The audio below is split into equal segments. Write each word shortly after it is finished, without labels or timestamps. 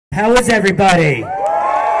How is everybody?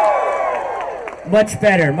 Much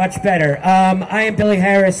better, much better. I am Billy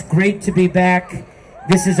Harris. Great to be back.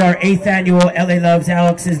 This is our 8th annual LA Loves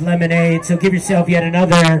Alex's Lemonade, so give yourself yet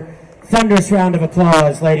another thunderous round of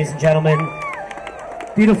applause, ladies and gentlemen.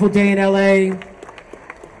 Beautiful day in LA.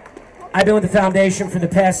 I've been with the foundation for the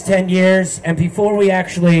past 10 years, and before we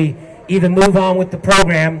actually even move on with the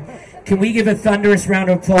program, can we give a thunderous round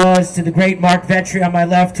of applause to the great Mark Vetri on my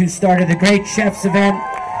left, who started the Great Chefs event.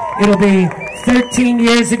 It'll be 13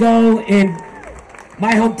 years ago in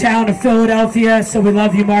my hometown of Philadelphia, so we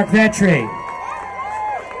love you, Mark Vetri.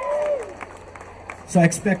 So I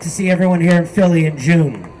expect to see everyone here in Philly in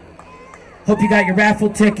June. Hope you got your raffle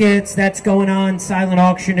tickets. That's going on. Silent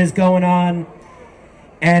auction is going on.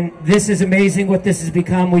 And this is amazing what this has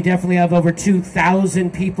become. We definitely have over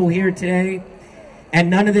 2,000 people here today. And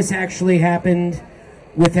none of this actually happened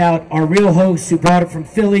without our real hosts who brought it from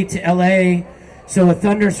Philly to LA. So a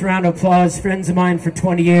thunderous round of applause, friends of mine for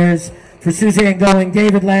 20 years, for Suzanne Going,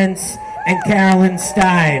 David Lentz, and Carolyn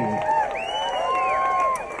Stein.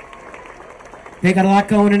 They got a lot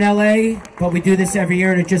going in LA, but we do this every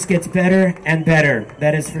year and it just gets better and better.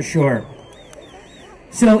 That is for sure.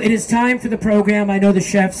 So it is time for the program. I know the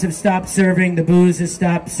chefs have stopped serving, the booze has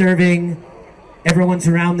stopped serving. Everyone's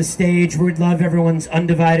around the stage. We'd love everyone's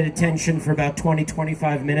undivided attention for about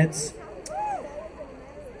 20-25 minutes.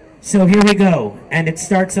 So here we go, and it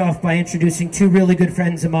starts off by introducing two really good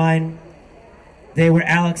friends of mine. They were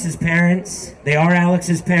Alex's parents. They are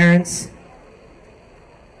Alex's parents.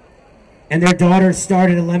 And their daughter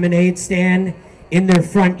started a lemonade stand in their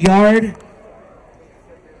front yard.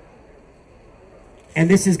 And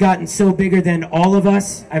this has gotten so bigger than all of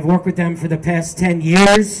us. I've worked with them for the past 10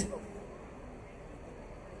 years.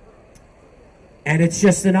 And it's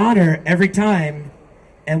just an honor every time.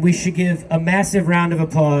 And we should give a massive round of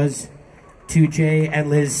applause to Jay and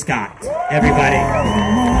Liz Scott. Everybody.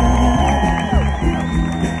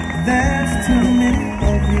 There's too many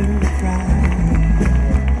of you crying.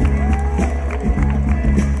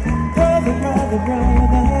 Brother, brother,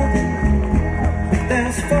 brother.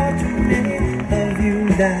 There's far too many of you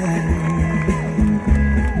dying.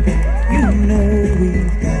 You know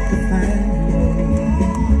we've got to find a way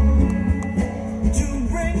to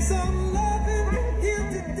bring some love in here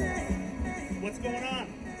today. What's going on?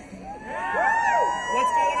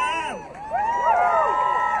 What's going on?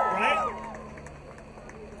 Right?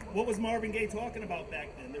 What was Marvin Gaye talking about back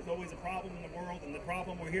then? There's always a problem in the world, and the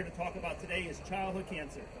problem we're here to talk about today is childhood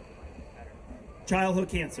cancer. Childhood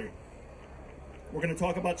cancer. We're going to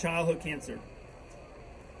talk about childhood cancer.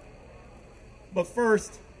 But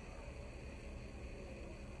first,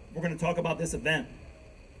 we're going to talk about this event.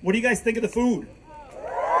 What do you guys think of the food?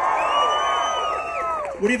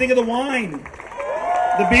 What do you think of the wine?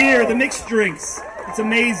 The beer, the mixed drinks? It's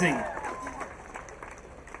amazing.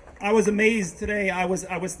 I was amazed today. I was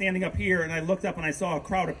standing up here and I looked up and I saw a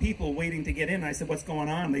crowd of people waiting to get in. I said, "What's going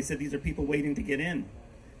on?" They said, "These are people waiting to get in."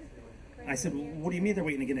 I said, "What do you mean they're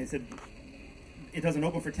waiting to get in?" They said, "It doesn't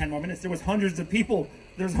open for 10 more minutes." There was hundreds of people.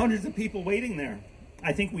 There's hundreds of people waiting there.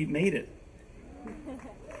 I think we've made it.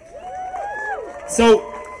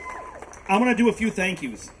 So I'm going to do a few thank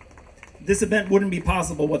yous. This event wouldn't be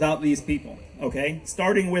possible without these people, okay?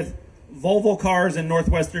 Starting with Volvo Cars and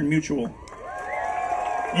Northwestern Mutual.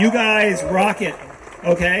 You guys rock it,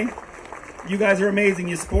 okay? You guys are amazing.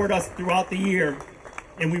 You support us throughout the year,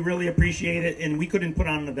 and we really appreciate it, and we couldn't put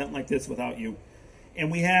on an event like this without you.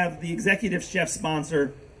 And we have the executive chef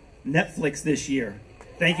sponsor, Netflix, this year.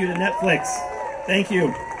 Thank you to Netflix. Thank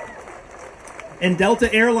you. And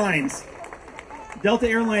Delta Airlines. Delta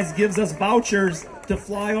Airlines gives us vouchers to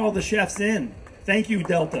fly all the chefs in. Thank you,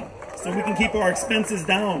 Delta, so we can keep our expenses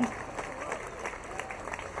down.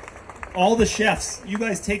 All the chefs, you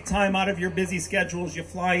guys take time out of your busy schedules. You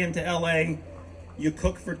fly into LA. You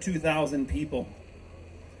cook for 2,000 people.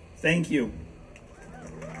 Thank you.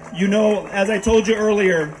 You know, as I told you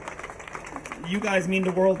earlier, you guys mean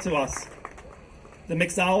the world to us. The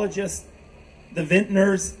mixologists, the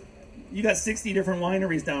vintners, you got 60 different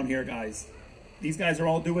wineries down here, guys. These guys are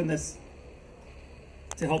all doing this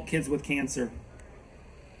to help kids with cancer.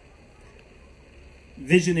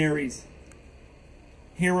 Visionaries,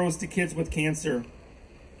 heroes to kids with cancer,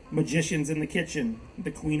 magicians in the kitchen,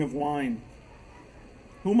 the queen of wine.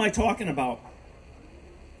 Who am I talking about?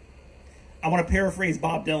 I want to paraphrase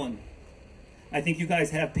Bob Dylan. I think you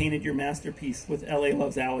guys have painted your masterpiece with LA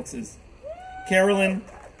Loves Alex's. Carolyn,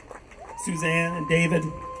 Suzanne, and David,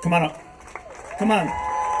 come on up. Come on.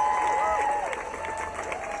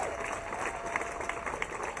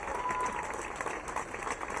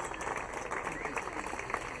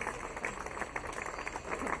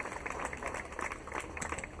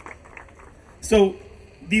 So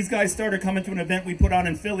these guys started coming to an event we put on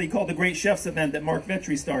in Philly called the Great Chefs event that Mark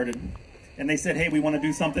Vetri started. And they said, hey, we want to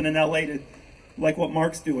do something in LA to, like what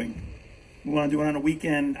Mark's doing. We want to do it on a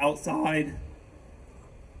weekend outside.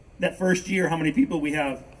 That first year, how many people we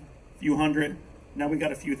have? A few hundred. Now we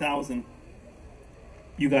got a few thousand.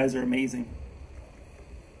 You guys are amazing.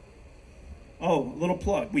 Oh, a little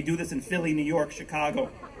plug. We do this in Philly, New York,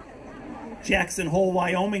 Chicago. Jackson Hole,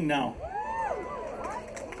 Wyoming now.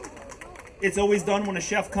 It's always done when a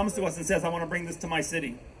chef comes to us and says, I want to bring this to my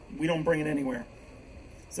city. We don't bring it anywhere.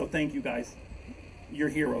 So thank you guys. You're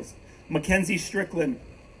heroes. Mackenzie Strickland,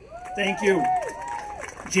 thank you.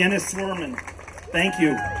 Janice Swerman, thank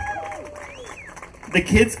you. The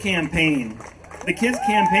Kids Campaign. The Kids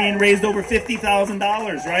Campaign raised over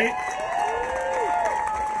 $50,000, right?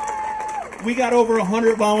 We got over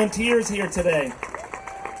 100 volunteers here today.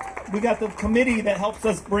 We got the committee that helps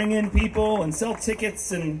us bring in people and sell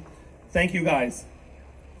tickets, and thank you guys.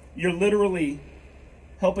 You're literally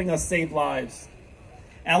helping us save lives.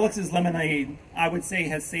 Alex's Lemonade, I would say,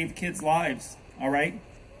 has saved kids' lives, all right?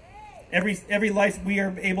 Every life we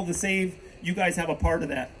are able to save, you guys have a part of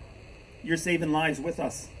that. You're saving lives with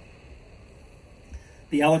us.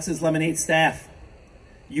 The Alex's Lemonade staff,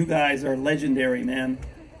 you guys are legendary, man.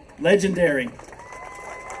 Legendary.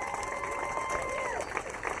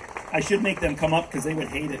 I should make them come up because they would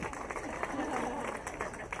hate it.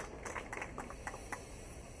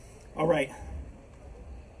 All right.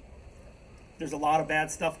 There's a lot of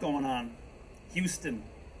bad stuff going on. Houston,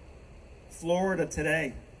 Florida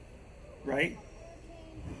today, right?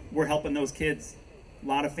 We're helping those kids. A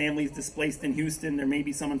lot of families displaced in Houston. There may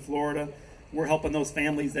be some in Florida. We're helping those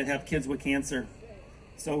families that have kids with cancer.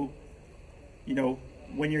 So, you know,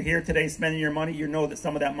 when you're here today spending your money, you know that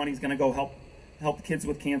some of that money is going to go help kids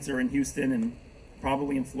with cancer in Houston and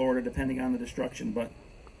probably in Florida, depending on the destruction. But,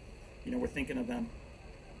 you know, we're thinking of them.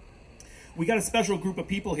 We got a special group of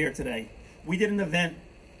people here today. We did an event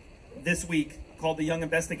this week called the Young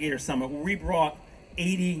Investigator Summit, where we brought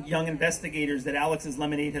 80 young investigators that Alex's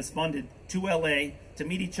Lemonade has funded to LA to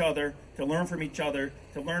meet each other, to learn from each other,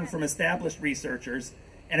 to learn from established researchers.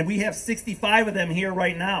 And we have 65 of them here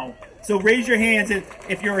right now. So raise your hands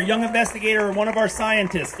if you're a young investigator or one of our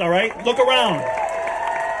scientists, all right? Look around.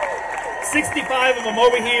 65 of them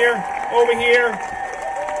over here, over here.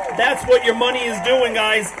 That's what your money is doing,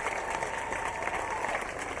 guys.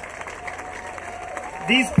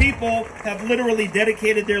 These people have literally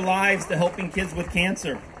dedicated their lives to helping kids with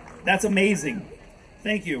cancer. That's amazing.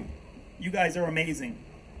 Thank you. You guys are amazing.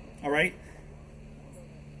 All right?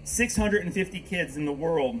 650 kids in the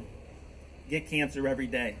world get cancer every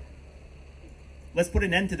day. Let's put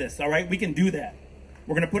an end to this, all right? We can do that.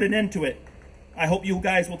 We're going to put an end to it. I hope you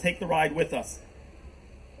guys will take the ride with us.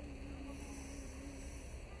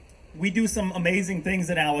 We do some amazing things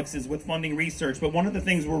at Alex's with funding research, but one of the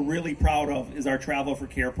things we're really proud of is our Travel for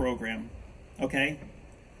Care program, okay?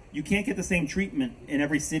 You can't get the same treatment in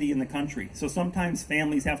every city in the country, so sometimes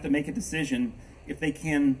families have to make a decision if they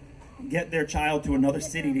can get their child to another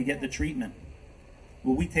city to get the treatment.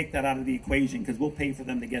 Well, we take that out of the equation because we'll pay for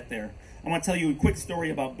them to get there. I want to tell you a quick story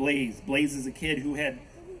about Blaze. Blaze is a kid who had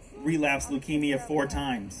relapsed leukemia 4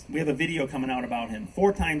 times. We have a video coming out about him.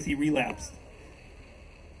 4 times he relapsed.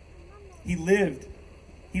 He lived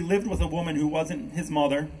with a woman who wasn't his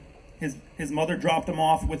mother. His mother dropped him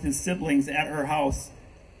off with his siblings at her house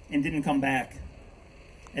and didn't come back.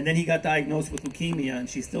 And then he got diagnosed with leukemia and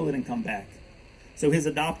she still didn't come back. So his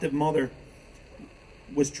adoptive mother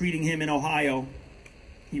was treating him in Ohio.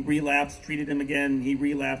 He relapsed, treated him again, he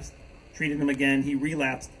relapsed, treated him again, he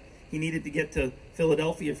relapsed. He needed to get to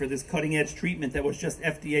Philadelphia for this cutting edge treatment that was just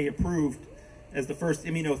FDA approved as the first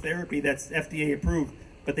immunotherapy that's FDA approved.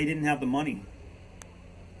 But they didn't have the money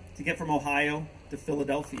to get from Ohio to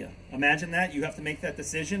Philadelphia. Imagine that. You have to make that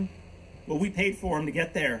decision. Well, we paid for him to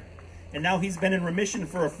get there. And now he's been in remission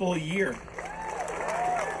for a full year.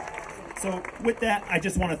 So with that, I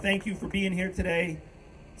just want to thank you for being here today.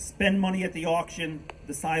 Spend money at the auction,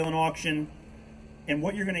 the silent auction. And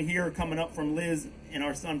what you're going to hear coming up from Liz and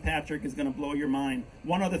our son Patrick is going to blow your mind.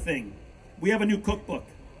 One other thing. We have a new cookbook.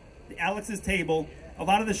 The Alex's Table. A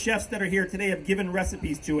lot of the chefs that are here today have given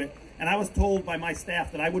recipes to it, and I was told by my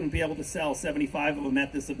staff that I wouldn't be able to sell 75 of them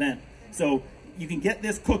at this event. So you can get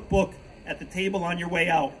this cookbook at the table on your way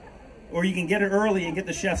out, or you can get it early and get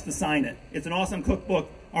the chefs to sign it. It's an awesome cookbook.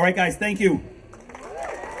 All right, guys, thank you.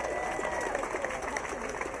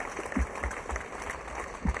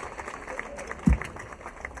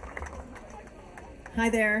 Hi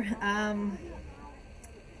there.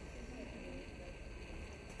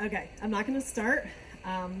 Okay, I'm not going to start.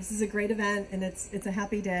 This is a great event, and it's a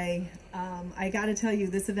happy day. I got to tell you,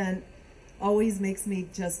 this event always makes me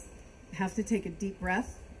just have to take a deep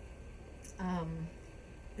breath.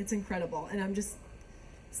 It's incredible, and I'm just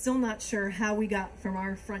still not sure how we got from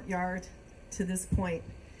our front yard to this point.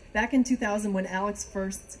 Back in 2000, when Alex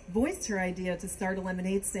first voiced her idea to start a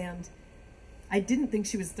lemonade stand, I didn't think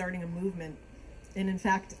she was starting a movement. And in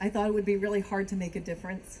fact, I thought it would be really hard to make a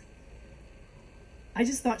difference. I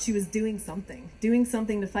just thought she was doing something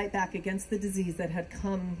to fight back against the disease that had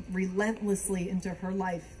come relentlessly into her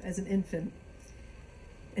life as an infant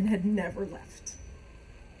and had never left.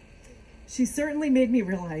 She certainly made me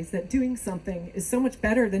realize that doing something is so much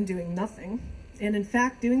better than doing nothing. And in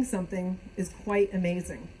fact, doing something is quite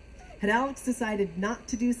amazing. Had Alex decided not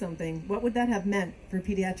to do something, what would that have meant for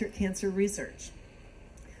pediatric cancer research?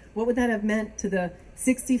 What would that have meant to the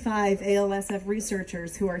 65 ALSF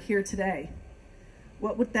researchers who are here today?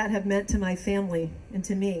 What would that have meant to my family and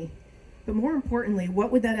to me? But more importantly,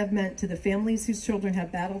 what would that have meant to the families whose children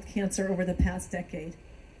have battled cancer over the past decade?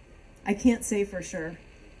 I can't say for sure,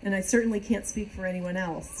 and I certainly can't speak for anyone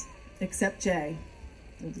else, except Jay.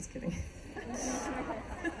 I'm just kidding.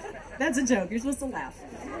 That's a joke, you're supposed to laugh.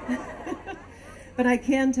 But I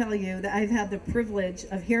can tell you that I've had the privilege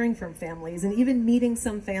of hearing from families and even meeting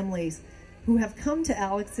some families who have come to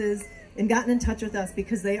Alex's and gotten in touch with us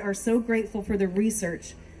because they are so grateful for the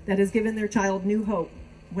research that has given their child new hope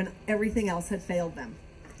when everything else had failed them.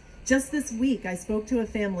 Just this week, I spoke to a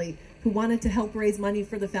family who wanted to help raise money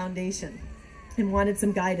for the foundation and wanted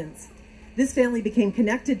some guidance. This family became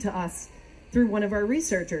connected to us through one of our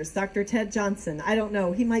researchers, Dr. Ted Johnson. I don't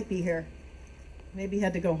know, he might be here. Maybe he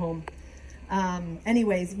had to go home.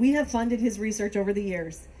 Anyways, we have funded his research over the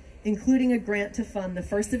years, including a grant to fund the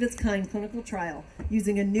first of its kind clinical trial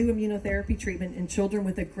using a new immunotherapy treatment in children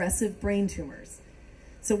with aggressive brain tumors.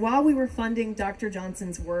 So while we were funding Dr.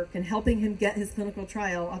 Johnson's work and helping him get his clinical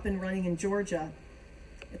trial up and running in Georgia,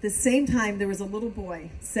 at the same time there was a little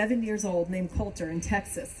boy, 7 years old, named Coulter in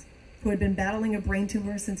Texas, who had been battling a brain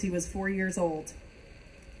tumor since he was 4 years old.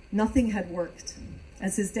 Nothing had worked.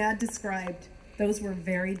 As his dad described, those were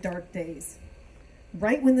very dark days.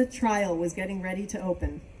 Right when the trial was getting ready to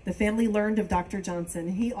open, the family learned of Dr. Johnson,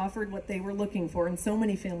 and he offered what they were looking for, and so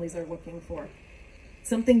many families are looking for.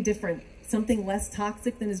 Something different, something less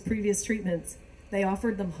toxic than his previous treatments. They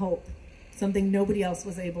offered them hope, something nobody else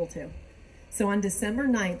was able to. So on December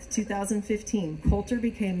 9th, 2015, Coulter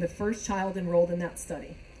became the first child enrolled in that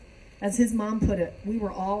study. As his mom put it, we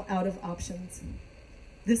were all out of options.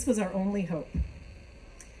 This was our only hope.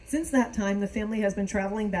 Since that time, the family has been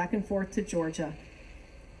traveling back and forth to Georgia,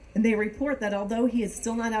 and they report that although he is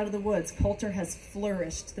still not out of the woods, Coulter has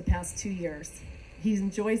flourished the past 2 years. He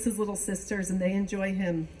enjoys his little sisters and they enjoy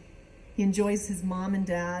him. He enjoys his mom and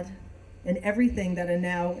dad and everything that a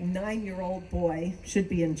now 9-year-old boy should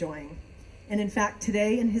be enjoying. And in fact,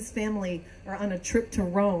 today and his family are on a trip to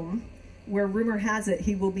Rome, where rumor has it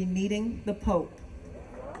he will be meeting the Pope.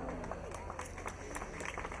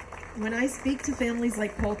 When I speak to families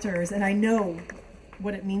like Coulter's, and I know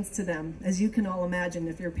what it means to them, as you can all imagine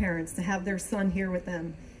if you're parents, to have their son here with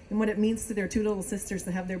them, and what it means to their 2 little sisters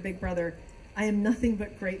to have their big brother, I am nothing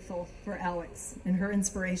but grateful for Alex and her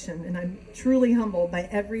inspiration, and I'm truly humbled by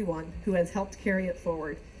everyone who has helped carry it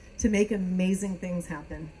forward to make amazing things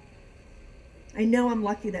happen. I know I'm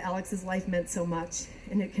lucky that Alex's life meant so much,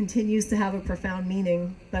 and it continues to have a profound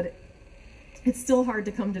meaning, but it's still hard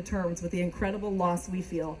to come to terms with the incredible loss we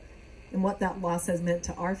feel and what that loss has meant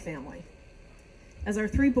to our family. As our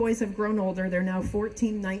 3 boys have grown older, they're now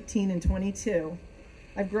 14, 19, and 22,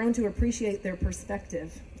 I've grown to appreciate their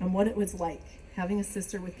perspective on what it was like having a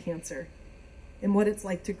sister with cancer and what it's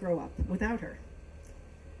like to grow up without her.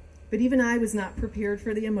 But even I was not prepared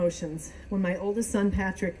for the emotions when my oldest son,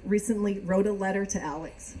 Patrick, recently wrote a letter to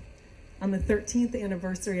Alex on the 13th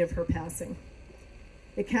anniversary of her passing.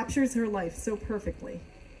 It captures her life so perfectly,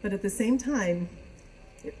 but at the same time,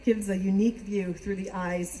 it gives a unique view through the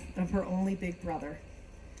eyes of her only big brother.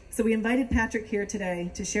 So we invited Patrick here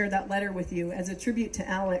today to share that letter with you as a tribute to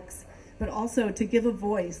Alex, but also to give a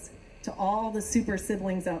voice to all the super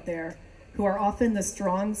siblings out there who are often the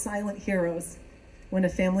strong, silent heroes when a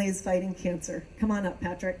family is fighting cancer. Come on up,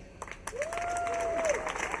 Patrick.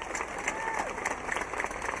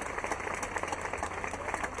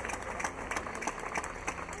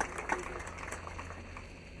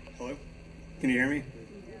 Hello? Can you hear me?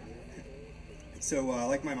 So,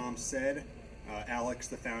 like my mom said, Alex,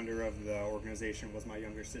 the founder of the organization, was my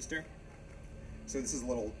younger sister. So this is a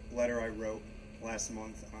little letter I wrote last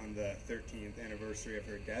month on the 13th anniversary of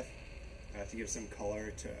her death to give some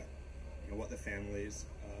color to and what the families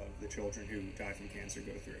of the children who die from cancer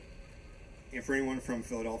go through. And for anyone from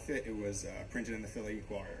Philadelphia, it was printed in the Philly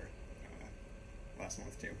Inquirer last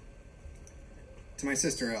month too. To my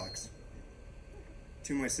sister Alex.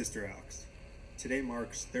 To my sister Alex. Today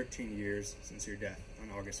marks 13 years since your death on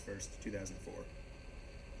August 1st, 2004.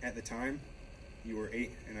 At the time, you were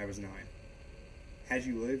 8 and I was 9. Had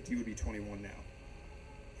you lived, you would be 21 now.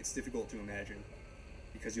 It's difficult to imagine,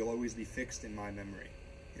 because you'll always be fixed in my memory,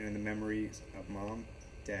 and in the memories of Mom,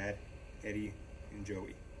 Dad, Eddie, and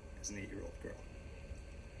Joey as an 8-year-old girl.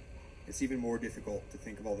 It's even more difficult to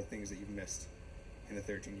think of all the things that you've missed in the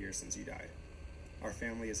 13 years since you died. Our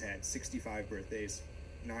family has had 65 birthdays,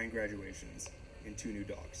 9 graduations, and 2 new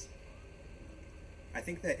dogs. I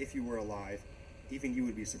think that if you were alive, even you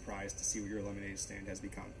would be surprised to see what your lemonade stand has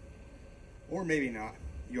become. Or maybe not.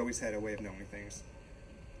 You always had a way of knowing things.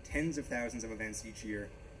 Tens of thousands of events each year,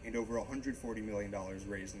 and over $140 million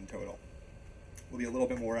raised in total. Will be a little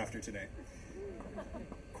bit more after today.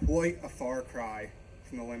 Quite a far cry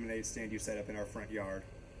from the lemonade stand you set up in our front yard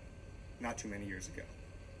not too many years ago.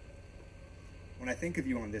 When I think of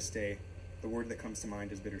you on this day, the word that comes to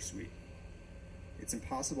mind is bittersweet. It's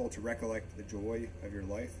impossible to recollect the joy of your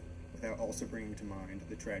life without also bringing to mind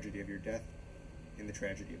the tragedy of your death and the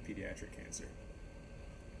tragedy of pediatric cancer.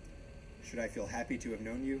 Should I feel happy to have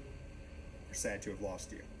known you, or sad to have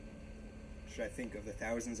lost you? Should I think of the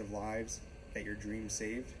thousands of lives that your dream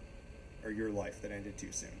saved, or your life that ended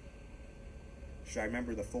too soon? Should I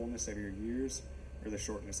remember the fullness of your years, or the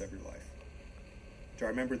shortness of your life? Do I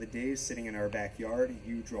remember the days sitting in our backyard,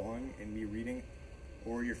 you drawing and me reading,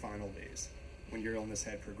 or your final days, when your illness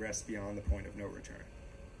had progressed beyond the point of no return?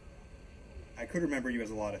 I could remember you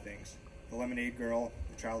as a lot of things. The lemonade girl,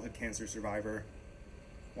 the childhood cancer survivor,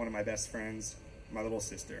 one of my best friends, my little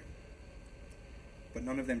sister. But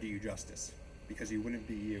none of them do you justice, because you wouldn't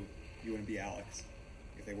be you wouldn't be Alex,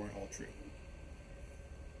 if they weren't all true.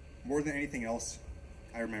 More than anything else,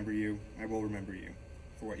 I remember you, I will remember you,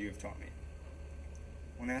 for what you have taught me.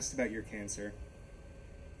 When asked about your cancer,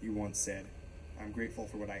 you once said, "I'm grateful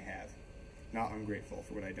for what I have, not ungrateful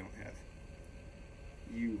for what I don't have."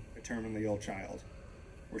 You, a terminally ill child,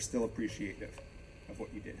 were still appreciative of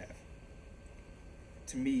what you did have.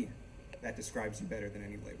 To me, that describes you better than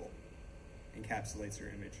any label, encapsulates your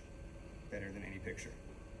image better than any picture.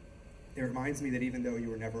 It reminds me that even though you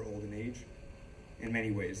were never old in age, in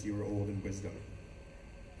many ways you were old in wisdom.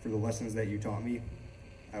 For the lessons that you taught me,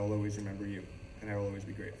 I will always remember you, and I will always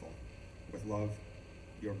be grateful. With love,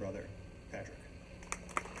 your brother, Patrick.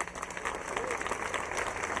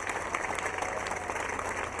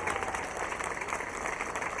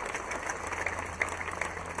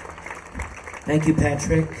 Thank you,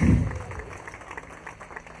 Patrick.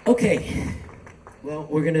 Okay, well,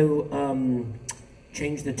 we're going to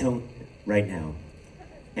change the tone right now.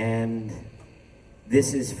 And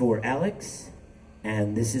this is for Alex,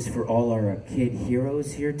 and this is for all our kid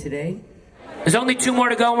heroes here today. There's only 2 more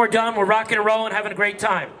to go and we're done. We're rocking and rolling, having a great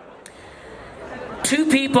time. 2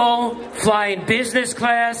 people flying business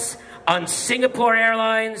class on Singapore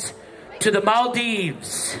Airlines to the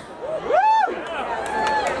Maldives.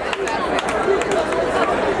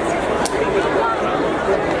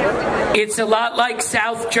 It's a lot like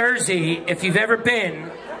South Jersey. If you've ever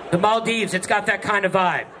been, the Maldives, it's got that kind of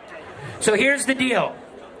vibe. So here's the deal.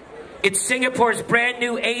 It's Singapore's brand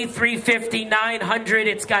new A350-900.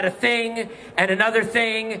 It's got a thing and another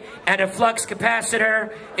thing and a flux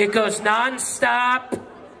capacitor. It goes non-stop.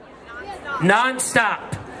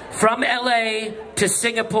 Non-stop. From LA to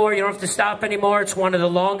Singapore. You don't have to stop anymore. It's one of the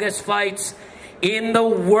longest flights in the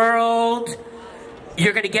world.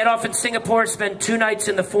 You're going to get off in Singapore, spend 2 nights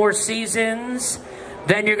in the Four Seasons.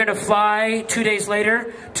 Then you're going to fly 2 days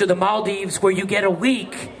later to the Maldives, where you get a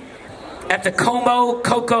week at the Como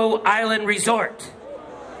Coco Island Resort.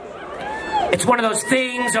 It's one of those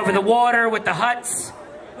things over the water with the huts.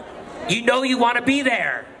 You know you want to be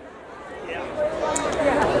there. I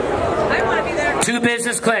want to be there. 2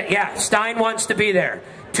 business class. Yeah, Stein wants to be there.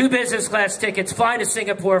 2 business class tickets, flying to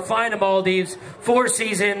Singapore, flying to Maldives, 4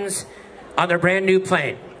 Seasons on their brand new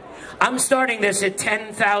plane. I'm starting this at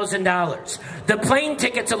 $10,000. The plane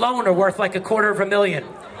tickets alone are worth like $250,000.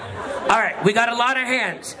 All right, we got a lot of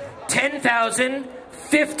hands. 10,000,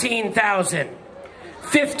 15,000,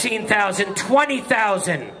 15,000,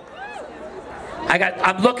 20,000.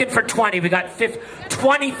 I'm looking for 20. We got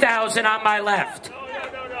 20,000 on my left.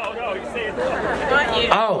 No, you say it.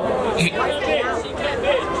 Oh,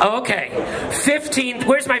 okay. 15.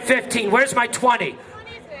 Where's my 15? Where's my 20?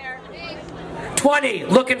 20,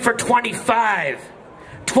 looking for 25.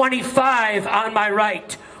 25 on my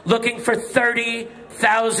right, looking for 30,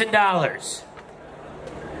 $100,000.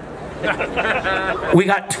 We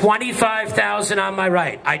got 25,000 on my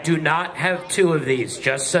right. I do not have two of these,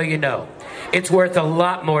 just so you know. It's worth a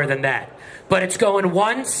lot more than that. But it's going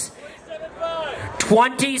once.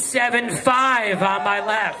 27.5 on my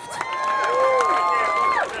left.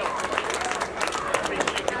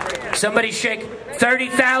 Somebody shake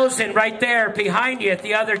 30,000 right there behind you at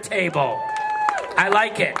the other table. I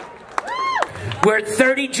like it. We're at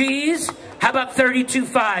 30 G's. How about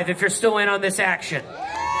 32.5 if you're still in on this action?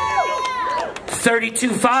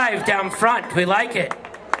 32.5 down front. We like it.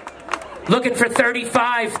 Looking for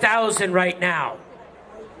 35,000 right now.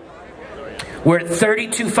 We're at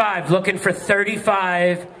 32.5, looking for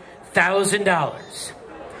 $35,000.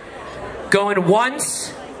 Going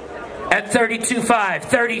once at 32.5.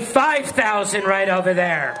 35,000 right over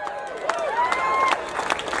there.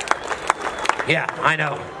 Yeah, I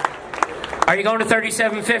know. Are you going to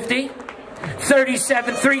 37.50?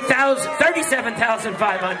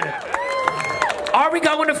 37,500. Are we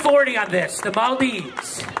going to 40 on this? The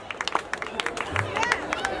Maldives.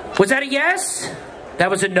 Was that a yes?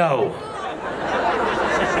 That was a no.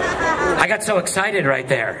 I got so excited right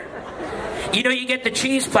there. You know, you get the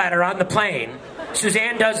cheese platter on the plane.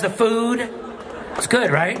 Suzanne does the food. It's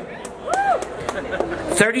good, right?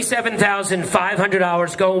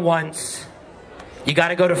 $37,500 going once. You got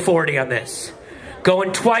to go to 40 on this.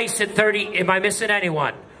 Going twice at 30. Am I missing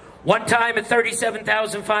anyone? One time at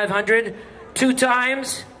 37,500. Two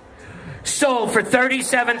times. Sold for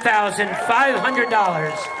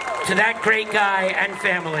 $37,500 to that great guy and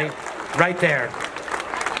family right there.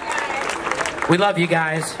 We love you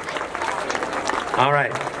guys. All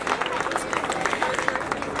right.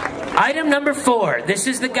 Item number 4. This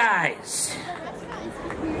is the guys.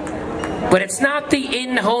 But it's not the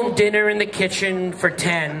in-home dinner in the kitchen for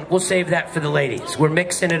 10. We'll save that for the ladies. We're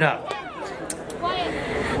mixing it up.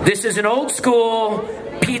 This is an old school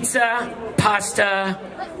pizza, pasta,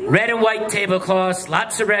 red and white tablecloths,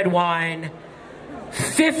 lots of red wine.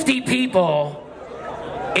 50 people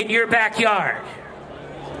in your backyard.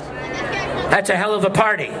 That's a hell of a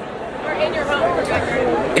party. Or in your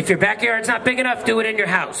home. If your backyard's not big enough, do it in your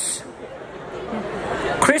house.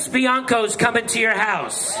 Chris Bianco's coming to your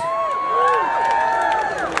house.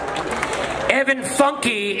 Evan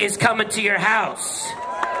Funky is coming to your house.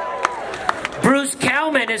 Bruce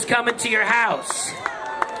Kalman is coming to your house.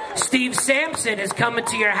 Steve Sampson is coming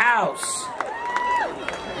to your house.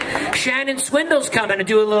 Shannon Swindle's coming to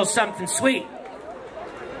do a little something sweet.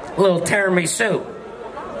 A little tiramisu.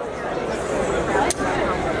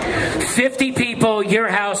 50 people, your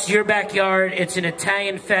house, your backyard. It's an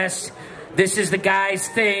Italian fest. This is the guys'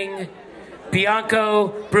 thing. Bianco,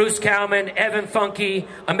 Bruce Kalman, Evan Funky,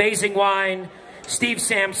 Amazing Wine, Steve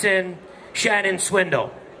Sampson, Shannon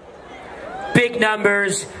Swindle. Big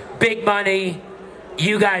numbers, big money.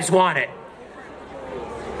 You guys want it.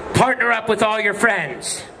 Partner up with all your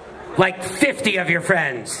friends. Like 50 of your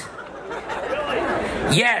friends.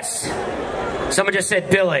 Yes. Someone just said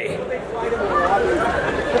Billy.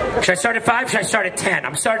 Should I start at 5? Should I start at 10?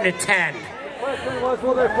 I'm starting at 10. Question was,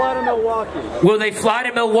 will they fly to Milwaukee? Will they fly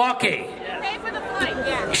to Milwaukee? Pay for the flight,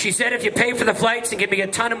 yeah. She said if you pay for the flights and give me a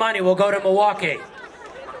ton of money, we'll go to Milwaukee.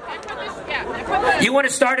 You want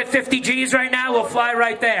to start at 50 G's right now? We'll fly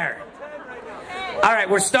right there. All right,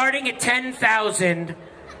 we're starting at 10,000.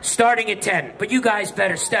 Starting at 10. But you guys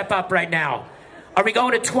better step up right now. Are we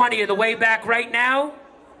going to 20 on the way back right now?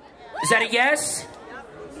 Is that a yes?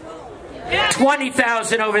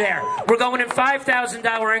 20,000 over there. We're going in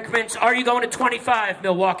 $5,000 increments. Are you going to 25,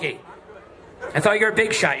 Milwaukee? I thought you were a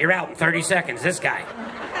big shot. You're out in 30 seconds. This guy.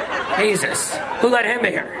 Jesus. Who let him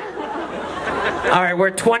here? All right, we're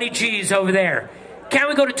at 20 G's over there. Can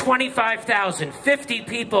we go to 25,000? 50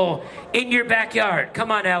 people in your backyard. Come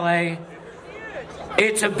on, LA.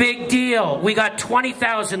 It's a big deal. We got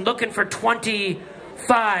 20,000 looking for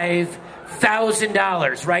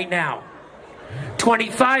 $25,000 right now.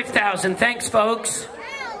 25,000. Thanks, folks.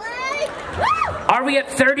 Are we at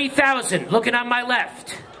 30,000? Looking on my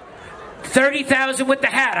left. 30,000 with the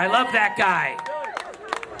hat. I love that guy.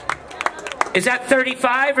 Is that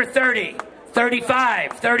 35 or 30?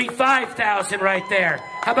 35. 35,000 right there.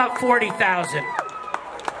 How about 40,000?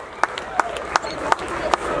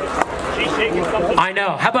 I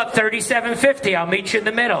know. How about 37.50? I'll meet you in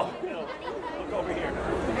the middle.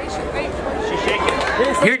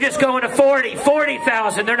 You're just going to 40.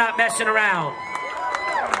 40,000. They're not messing around.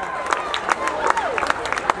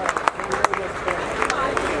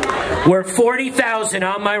 We're 40,000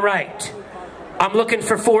 on my right. I'm looking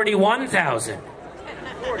for 41,000.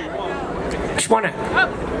 Just want to.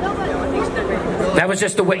 That was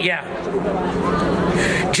just the way. Yeah.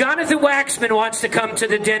 Jonathan Waxman wants to come to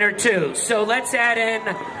the dinner too. So let's add in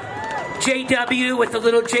JW with a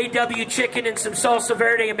little JW chicken and some salsa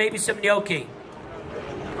verde and maybe some gnocchi.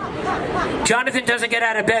 Jonathan doesn't get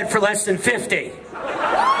out of bed for less than 50.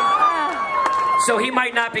 So he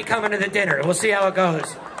might not be coming to the dinner. We'll see how it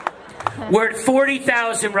goes. We're at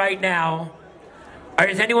 40,000 right now.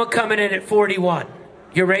 Is anyone coming in at 41?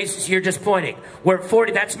 You're just pointing. We're at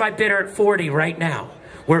 40. That's my bidder at 40 right now.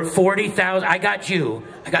 We're at 40,000. I got you.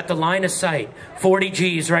 I got the line of sight. 40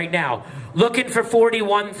 G's right now. Looking for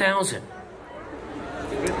 41,000.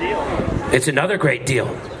 Good deal. It's another great deal.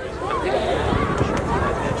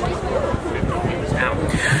 Now,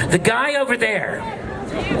 the guy over there.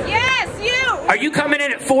 Yes, you! Are you coming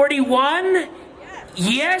in at 41?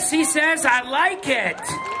 Yes, he says. I like it.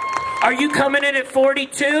 Are you coming in at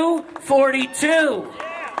 42? 42.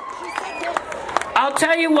 I'll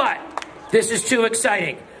tell you what. This is too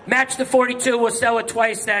exciting. Match the 42. We'll sell it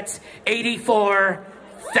twice. That's 84.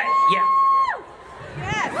 Yeah.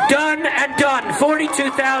 Done and done.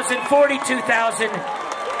 42,000, 42,000,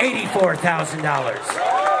 $84,000.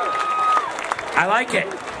 I like it.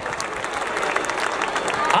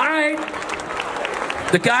 All right.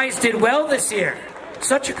 The guys did well this year.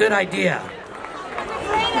 Such a good idea.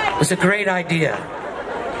 It was a great idea.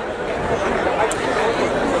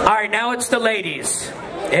 All right, now it's the ladies.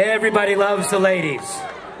 Everybody loves the ladies.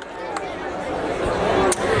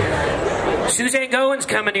 Suzanne Gowen's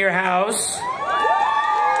coming to your house.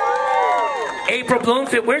 April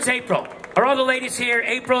Bloomfield. Where's April? Are all the ladies here?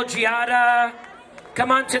 April, Giada.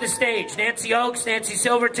 Come on to the stage. Nancy Oakes, Nancy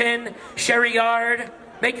Silverton, Sherry Yard.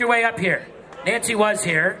 Make your way up here. Nancy was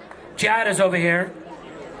here. Giada's over here.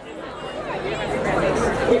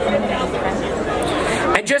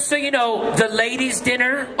 And just so you know, the ladies'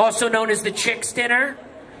 dinner, also known as the chicks' dinner,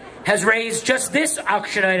 has raised just this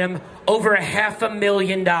auction item over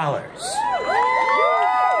 $500,000.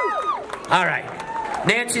 All right.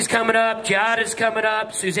 Nancy's coming up. Giada's coming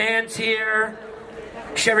up. Suzanne's here.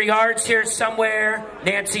 Sherry Yard's here somewhere.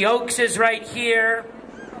 Nancy Oakes is right here.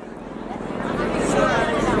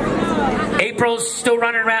 April's still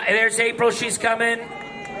running around. There's April. She's coming.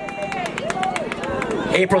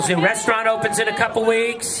 April's new restaurant opens in a couple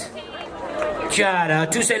weeks.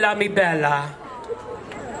 Giada, tu sei la mi bella.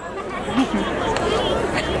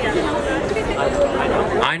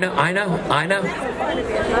 I know.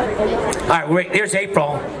 All right, wait, there's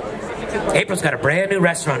April. April's got a brand new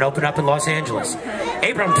restaurant open up in Los Angeles.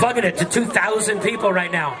 April, I'm plugging it to 2,000 people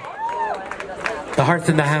right now. The Hearth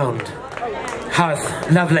and the Hound.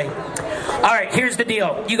 Hearth, lovely. All right, here's the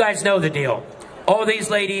deal. You guys know the deal. All these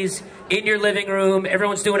ladies in your living room,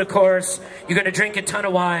 everyone's doing a course. You're going to drink a ton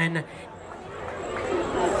of wine.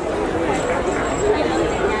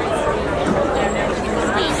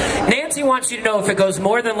 Nancy wants you to know if it goes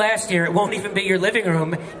more than last year, it won't even be your living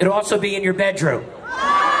room. It'll also be in your bedroom.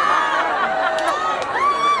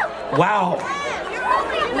 Wow.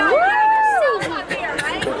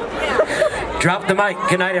 Drop the mic.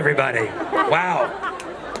 Good night, everybody. Wow.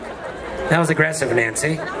 That was aggressive,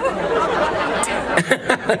 Nancy.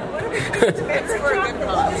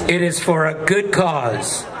 It is for a good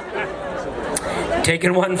cause.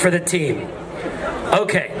 Taking one for the team.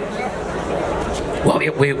 Okay. Well,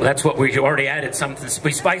 that's what we already added. Something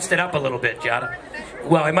we spiced it up a little bit, Giada.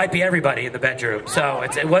 Well, it might be everybody in the bedroom, so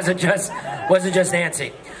it wasn't just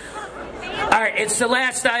Nancy. All right, it's the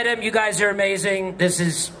last item. You guys are amazing. This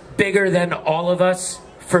is bigger than all of us,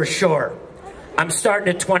 for sure. I'm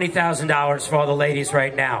starting at $20,000 for all the ladies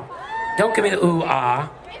right now. Don't give me the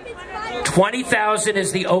ooh-ah. $20,000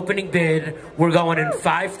 is the opening bid. We're going in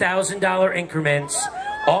 $5,000 increments.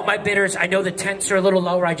 All my bidders, I know the tents are a little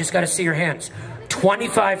lower. I just got to see your hands.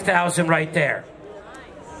 $25,000 right there.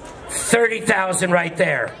 $30,000 right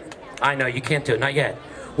there. I know, you can't do it. Not yet.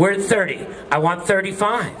 We're at 30. I want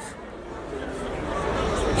 35.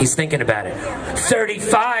 He's thinking about it.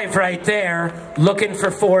 35 right there, looking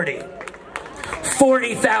for 40.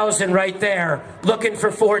 40,000 right there, looking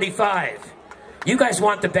for 45. You guys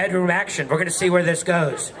want the bedroom action. We're going to see where this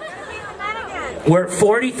goes. We're at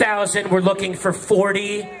 40,000. We're looking for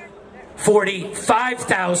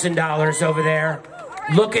 $45,000 over there,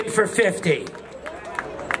 looking for 50.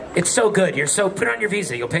 It's so good. You're so, put it on your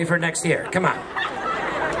visa. You'll pay for it next year. Come on.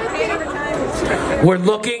 We're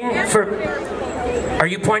looking for, are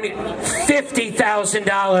you pointing?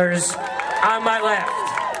 $50,000 on my left.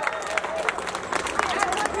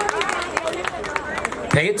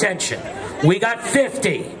 Pay attention. We got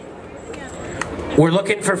 50. We're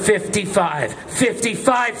looking for 55.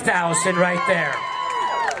 55,000 right there.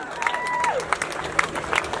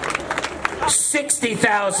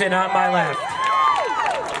 60,000 on my left.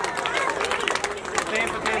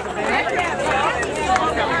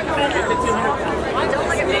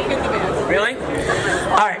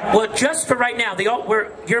 Well, just for right now,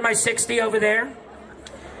 you're my 60 over there.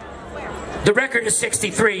 The record is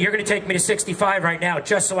 63. You're going to take me to 65 right now,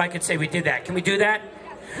 just so I can say we did that. Can we do that?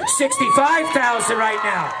 65,000 right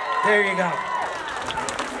now. There you go.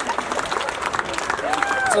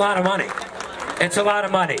 It's a lot of money. It's a lot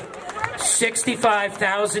of money.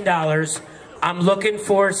 $65,000. I'm looking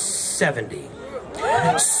for 70.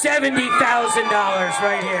 $70,000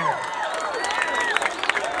 right here.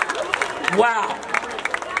 Wow.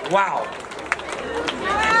 Wow.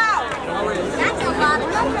 That's a lot of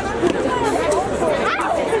money.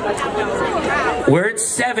 We're at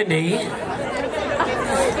 70.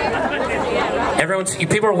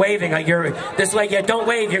 People are waving. Like this lady, yeah, don't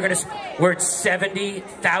wave. We're at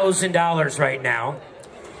 $70,000 right now.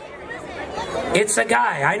 It's a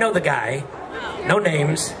guy. I know the guy. No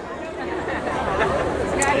names.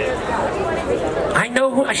 I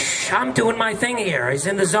know who. I'm doing my thing here. He's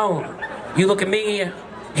in the zone. You look at me,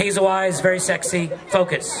 hazel eyes, very sexy.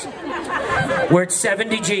 Focus. We're at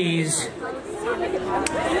 70 G's.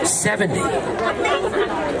 70.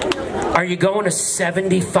 Are you going to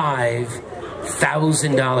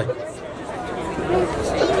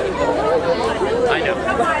 $75,000? I know.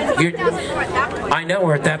 I know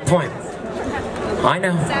we're at that point. I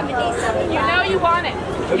know. You know you want it.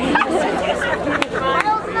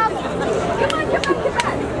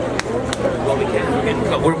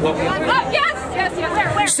 Yes,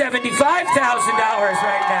 $75,000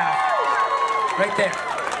 right now. Right there.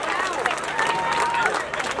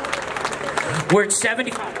 We're at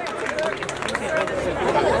 75.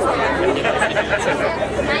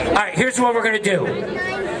 All right, here's what we're going to do.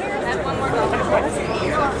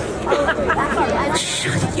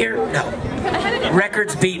 Here, no.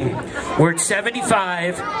 Record's beaten. We're at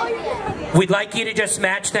 75. We'd like you to just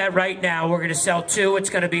match that right now. We're going to sell 2. It's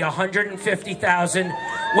going to be $150,000.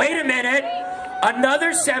 Wait a minute.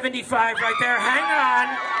 Another 75 right there. Hang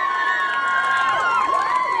on.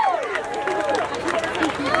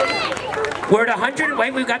 We're at 100.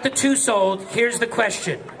 Wait, we've got the 2 sold. Here's the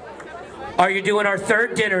question. Are you doing our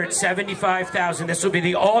 3rd dinner at 75,000? This will be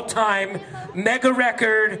the all-time mega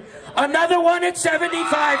record. Another one at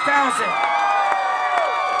 75,000.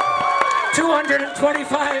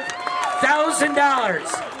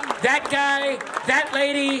 $225,000. That guy, that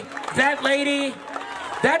lady, that lady.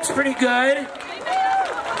 That's pretty good.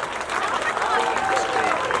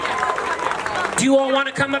 Do you all want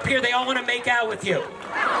to come up here? They all want to make out with you.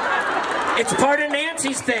 It's part of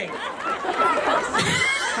Nancy's thing.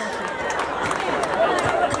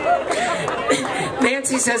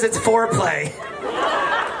 Nancy says it's foreplay.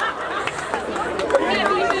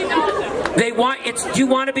 They want it's. Do you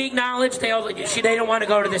want to be acknowledged? They don't want to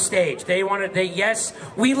go to the stage. They want to. Yes,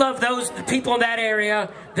 we love those the people in that area,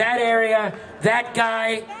 that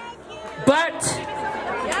guy. But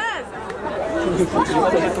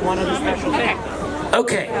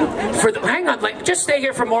okay, hang on. Just stay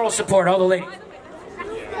here for moral support, all the ladies.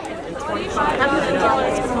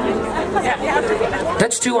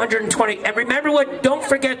 That's 220. And remember what? Don't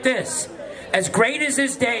forget this. As great as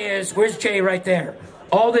this day is, where's Jay right there?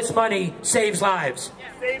 All this money saves lives.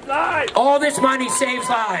 Save lives. All this money saves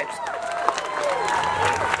lives.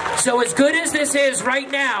 So as good as this is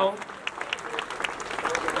right now,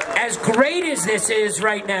 as great as this is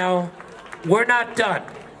right now, we're not done.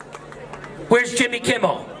 Where's Jimmy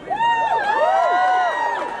Kimmel?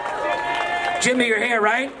 Jimmy, you're here,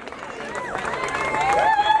 right?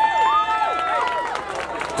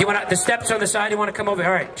 Do you want the steps on the side? You want to come over?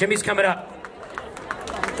 All right, Jimmy's coming up.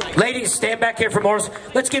 Ladies, stand back here for morals.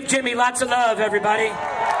 Let's give Jimmy lots of love, everybody.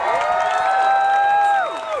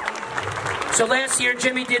 So last year,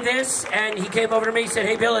 Jimmy did this, and he came over to me and said,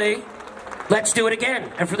 hey, Billy, let's do it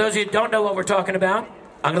again. And for those of you who don't know what we're talking about,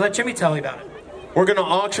 I'm going to let Jimmy tell you about it. We're going to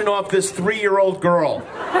auction off this 3-year-old girl.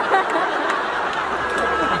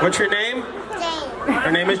 What's your name? Jane.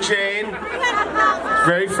 Her name is Jane.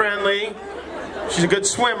 Very friendly. She's a good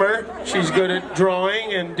swimmer. She's good at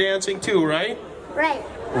drawing and dancing too, right? Right.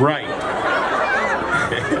 Right.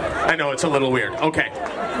 I know, it's a little weird. Okay.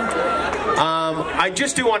 I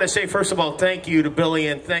just do want to say, first of all, thank you to Billy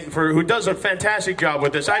and who does a fantastic job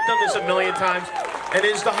with this. I've done this a million times, and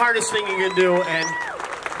it's the hardest thing you can do. And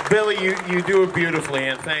Billy, you do it beautifully,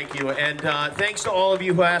 and thank you. And thanks to all of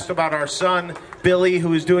you who asked about our son, Billy,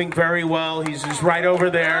 who is doing very well. He's just right over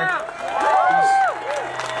there.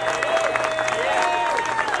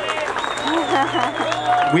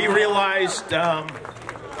 We realized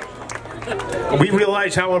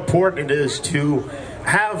how important it is to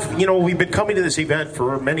have, we've been coming to this event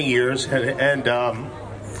for many years, and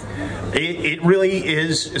It really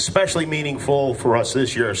is especially meaningful for us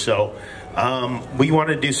this year. So we want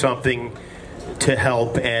to do something to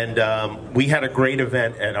help, and we had a great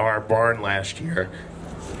event at our barn last year.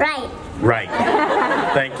 Right.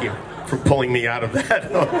 Thank you for pulling me out of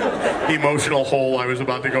that emotional hole I was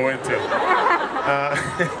about to go into.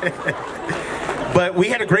 But we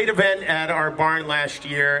had a great event at our barn last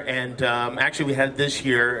year, and actually we had this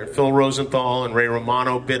year. Phil Rosenthal and Ray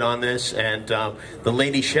Romano bid on this, and the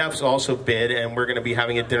lady chefs also bid, and we're going to be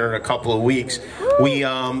having a dinner in a couple of weeks. We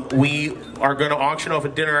are going to auction off a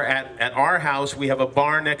dinner at our house. We have a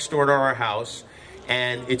bar next door to our house,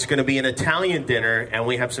 and it's going to be an Italian dinner, and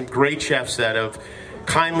we have some great chefs that have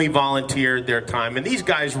kindly volunteered their time, and these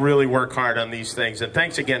guys really work hard on these things. And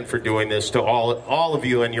thanks again for doing this to all of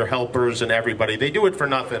you and your helpers and everybody. They do it for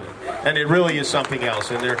nothing, and it really is something else.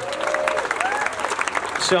 And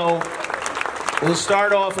so we'll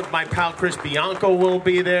start off with my pal Chris Bianco will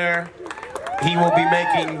be there. He will be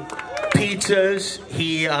making pizzas.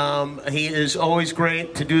 He is always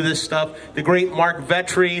great to do this stuff. The great Mark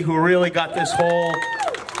Vetri, who really got this whole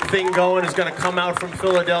thing going, is going to come out from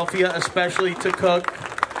Philadelphia especially to cook.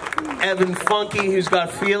 Evan Funky, who's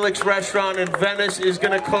got Felix Restaurant in Venice, is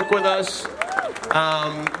going to cook with us.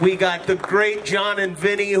 We got the great John and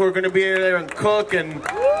Vinny, who are going to be there and cook and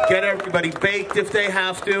get everybody baked if they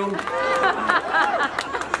have to.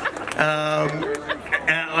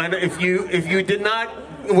 And if you did not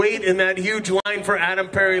wait in that huge line for Adam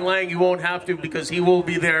Perry Lang, you won't have to, because he will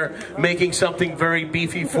be there making something very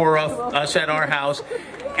beefy for us at our house.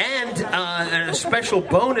 And a special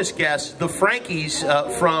bonus guest, the Frankies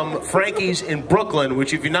from Frankie's in Brooklyn,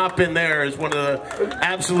 which if you've not been there is one of the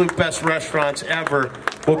absolute best restaurants ever,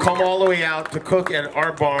 will come all the way out to cook at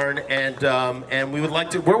our barn. And we would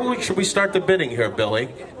like to, should we start the bidding here, Billy?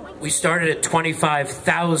 We started at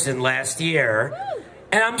 $25,000 last year,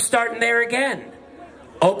 and I'm starting there again.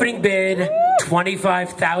 Opening bid,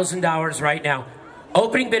 $25,000 right now.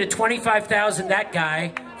 Opening bid at $25,000, that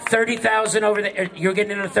guy. 30,000 over there. You're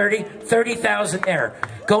getting into 30? 30,000 there.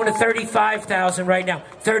 Going to 35,000 right now.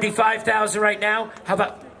 35,000 right now. How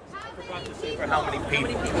about? I forgot to say for how many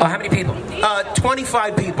people. Oh, how many people?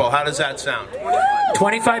 25 people. How does that sound?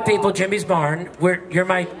 25 people, Jimmy's Barn. You're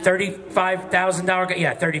my $35,000 guy?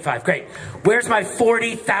 Yeah, 35. Great. Where's my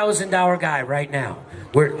 $40,000 guy right now?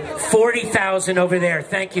 We're 40,000 over there.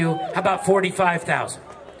 Thank you. How about 45,000?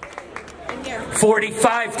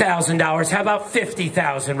 $45,000. How about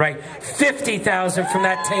 50,000? Right, 50,000 from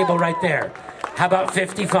that table right there. How about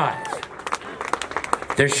 55?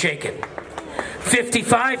 They're shaking.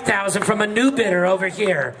 55,000 from a new bidder over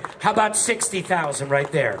here. How about 60,000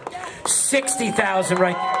 right there? 60,000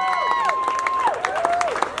 right there.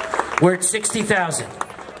 We're at 60,000.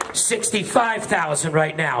 65,000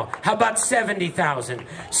 right now. How about 70,000?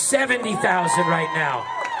 70,000 right now.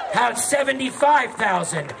 How about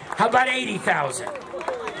 75,000? How about 80,000?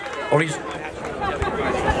 Or he's...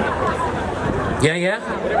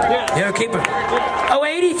 Yeah, keep it. Oh,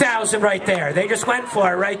 80,000 right there. They just went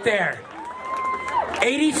for it right there.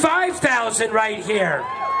 85,000 right here.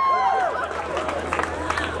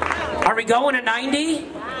 Are we going to 90?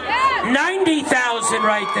 90,000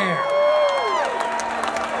 right there.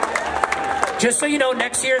 Just so you know,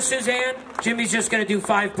 next year, Suzanne, Jimmy's just going to do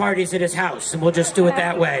 5 parties at his house, and we'll just do it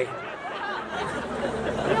that way.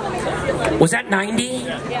 Was that 90?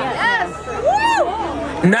 Yes.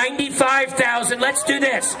 95,000. Let's do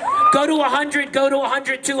this. Go to 100, go to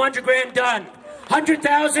 100, 200 grand, done.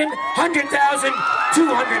 100,000, 100,000,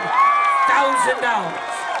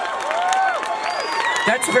 $200,000.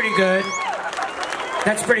 That's pretty good.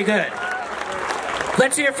 That's pretty good.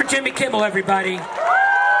 Let's hear it for Jimmy Kimmel, everybody.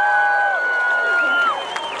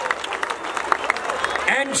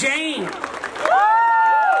 And Jane.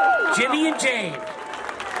 Jimmy and Jane.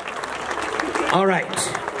 All right.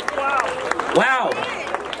 Wow.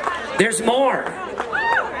 There's more.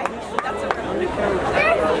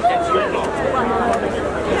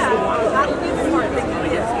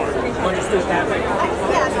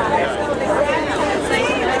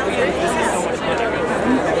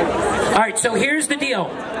 All right, so here's the deal.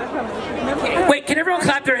 Wait, can everyone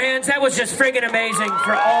clap their hands? That was just friggin' amazing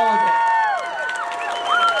for all of it.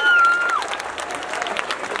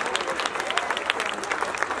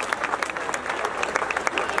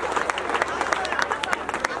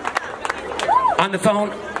 On the phone?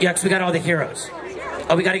 Yeah, because we got all the heroes.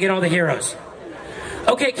 Oh, we got to get all the heroes.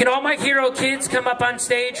 Okay, can all my hero kids come up on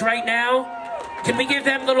stage right now? Can we give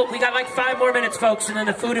them we got like 5 more minutes, folks, and then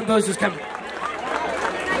the food and booze is coming.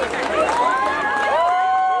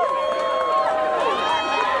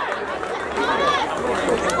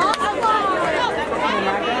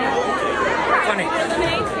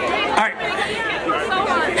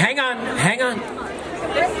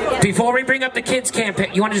 Before we bring up the kids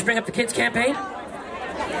campaign, you want to just bring up the kids campaign? All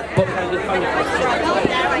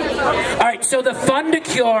right, so the Fund a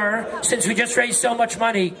Cure, since we just raised so much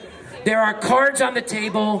money, there are cards on the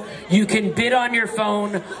table. You can bid on your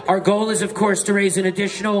phone. Our goal is, of course, to raise an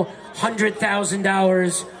additional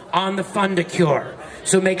 $100,000 on the Fund a Cure.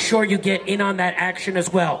 So make sure you get in on that action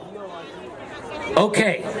as well.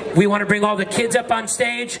 Okay, we want to bring all the kids up on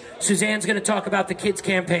stage. Suzanne's going to talk about the kids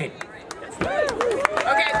campaign.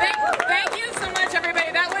 Okay, thank you so much,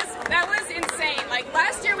 everybody. That was insane. Like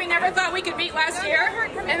last year, we never thought we could beat last year,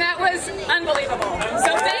 and that was unbelievable.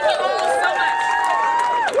 So thank you all so much.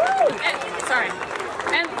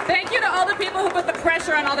 And thank you to all the people who put the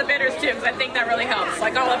pressure on all the bidders too, because I think that really helps.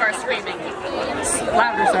 Like all of our screaming.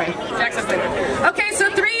 Louder, sorry. Jackson's louder. Okay, so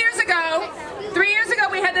 3 years ago,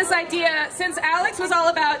 we had this idea. Since Alex was all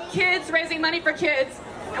about kids raising money for kids,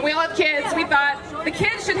 and we all have kids, we thought the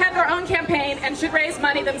kids should have their own campaign and should raise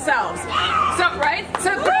money themselves. So, right?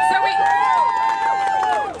 So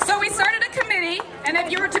we started a committee, and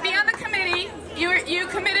if you were to be on the committee, you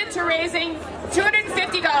committed to raising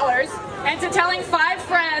 $250 and to telling 5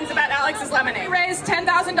 friends about Alex's Lemonade. We raised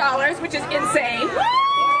 $10,000, which is insane.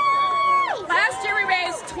 Last year we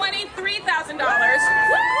raised $23,000.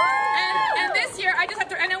 And this year, I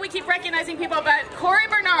know we keep recognizing people, but Corey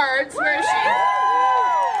Bernards, where is she?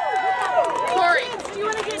 Corey.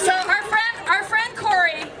 So our friend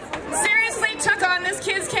Corey seriously took on this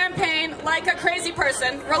kids campaign like a crazy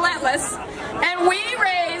person, relentless, and we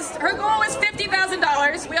raised, her goal was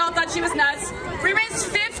 $50,000. We all thought she was nuts. We raised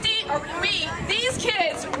these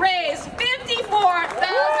kids raised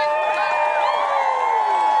 $54,000.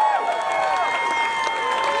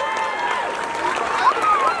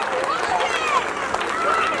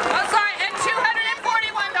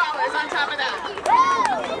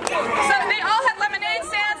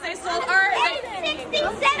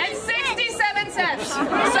 And 67 cents.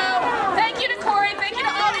 So thank you to Corey, thank you to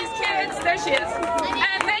all these kids. There she is.